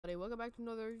welcome back to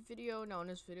another video. Now in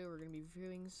this video we're going to be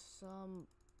reviewing some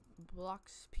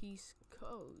Blox piece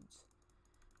codes.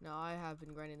 Now I have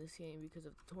been grinding this game because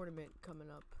of the tournament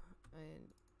coming up,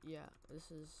 and yeah,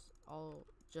 this is all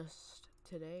just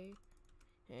today,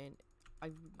 and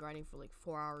I've been grinding for like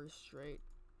 4 hours straight,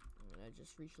 and I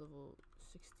just reached level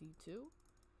 62,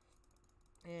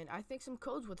 and I think some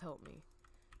codes would help me.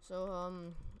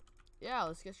 So yeah,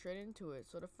 let's get straight into it.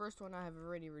 So the first one I have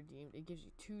already redeemed. It gives you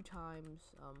 2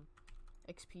 times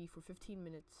XP for 15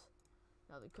 minutes.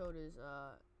 Now the code is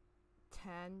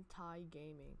Tantai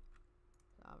Gaming.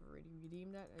 I've already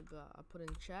redeemed that. I put in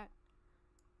chat.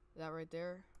 That right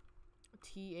there,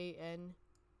 TANTAI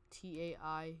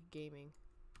Gaming.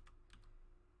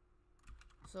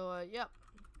 So yep.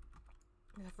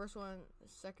 The first one, the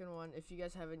second one. If you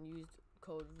guys haven't used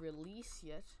code release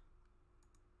yet.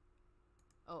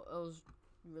 Oh, it was a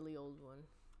really old one.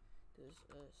 There's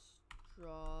a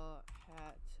straw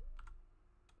hat.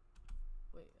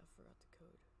 Wait, I forgot the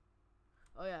code.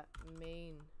 Oh yeah,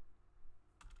 main.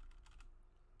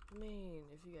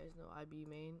 If you guys know IB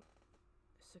main,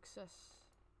 success.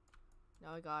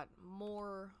 Now I got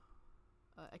more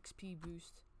XP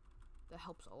boost. That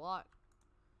helps a lot.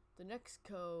 The next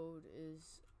code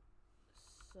is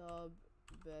sub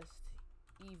best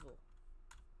evil.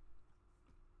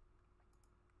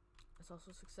 It's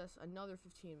also success, another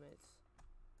 15 minutes.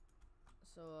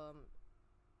 So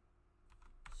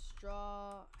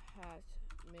straw hat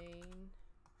main,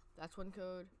 that's one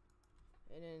code,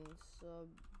 and then sub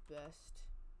best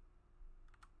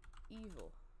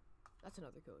evil, that's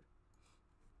another code.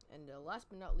 And last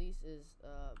but not least is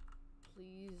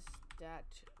please stat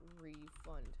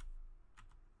refund.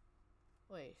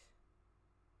 Wait,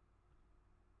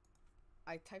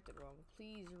 I typed it wrong.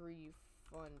 Please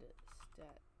refund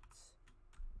stat.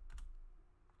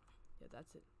 Yeah,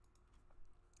 that's it.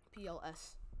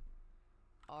 PLS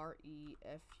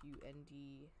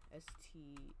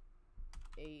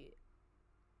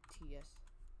REFUNDSTATS.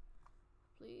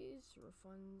 Please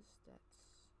refund stats.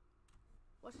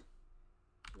 What?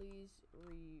 Please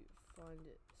refund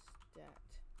stat.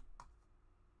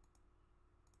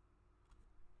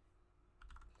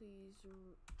 Please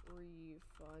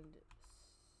refund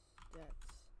stats.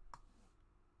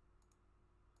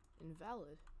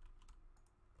 Invalid.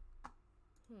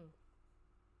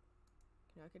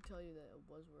 I can tell you that it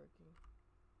was working.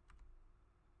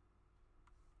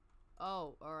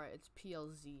 Oh, alright, it's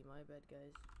PLZ. My bad,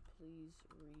 guys. Please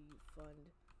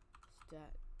refund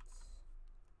stats.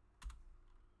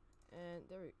 And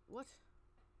there we what?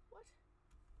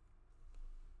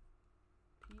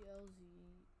 PLZ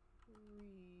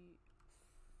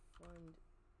refund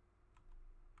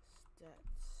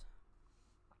stats.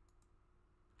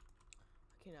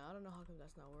 Okay, now I don't know how come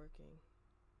that's not working.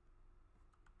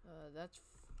 That's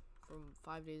from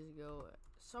 5 days ago.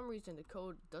 Some reason the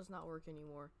code does not work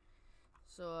anymore.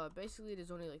 So basically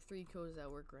there's only like 3 codes that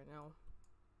work right now.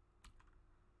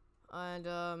 And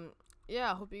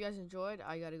yeah, I hope you guys enjoyed.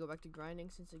 I gotta go back to grinding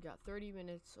since I got 30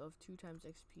 minutes of 2 times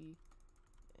XP.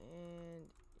 And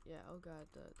yeah, oh god,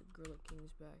 the Gorilla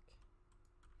King's back.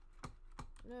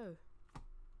 No.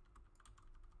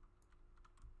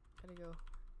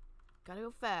 Gotta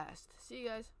go fast. See you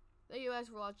guys. Thank you guys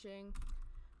for watching.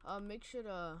 Make sure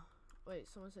to wait,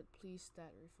 someone said please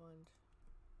stat refund.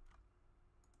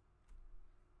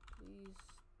 Please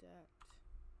stat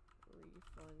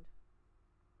refund.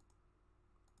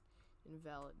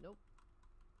 Invalid. Nope.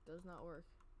 Does not work.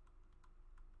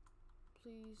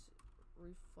 Please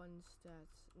refund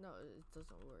stats. No, it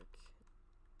doesn't work.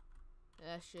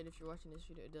 Ah shit, if you're watching this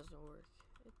video, it doesn't work.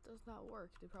 It does not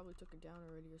work. They probably took it down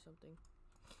already or something.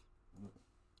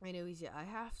 Anyways, yeah, I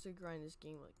have to grind this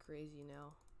game like crazy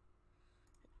now.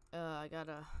 I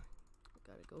gotta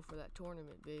go for that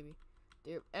tournament, baby.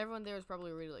 Everyone there is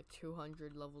probably already like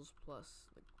 200 levels plus,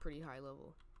 like pretty high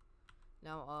level.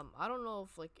 Now, I don't know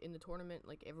if like in the tournament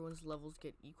like everyone's levels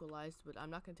get equalized, but I'm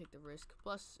not gonna take the risk.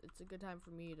 Plus, it's a good time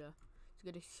for me to, it's a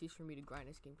good excuse for me to grind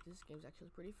this game because this game's actually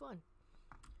pretty fun.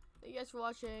 Thank you guys for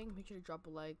watching. Make sure to drop a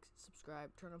like,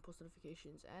 subscribe, turn on post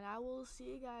notifications, and I will see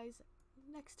you guys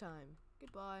next time.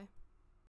 Goodbye.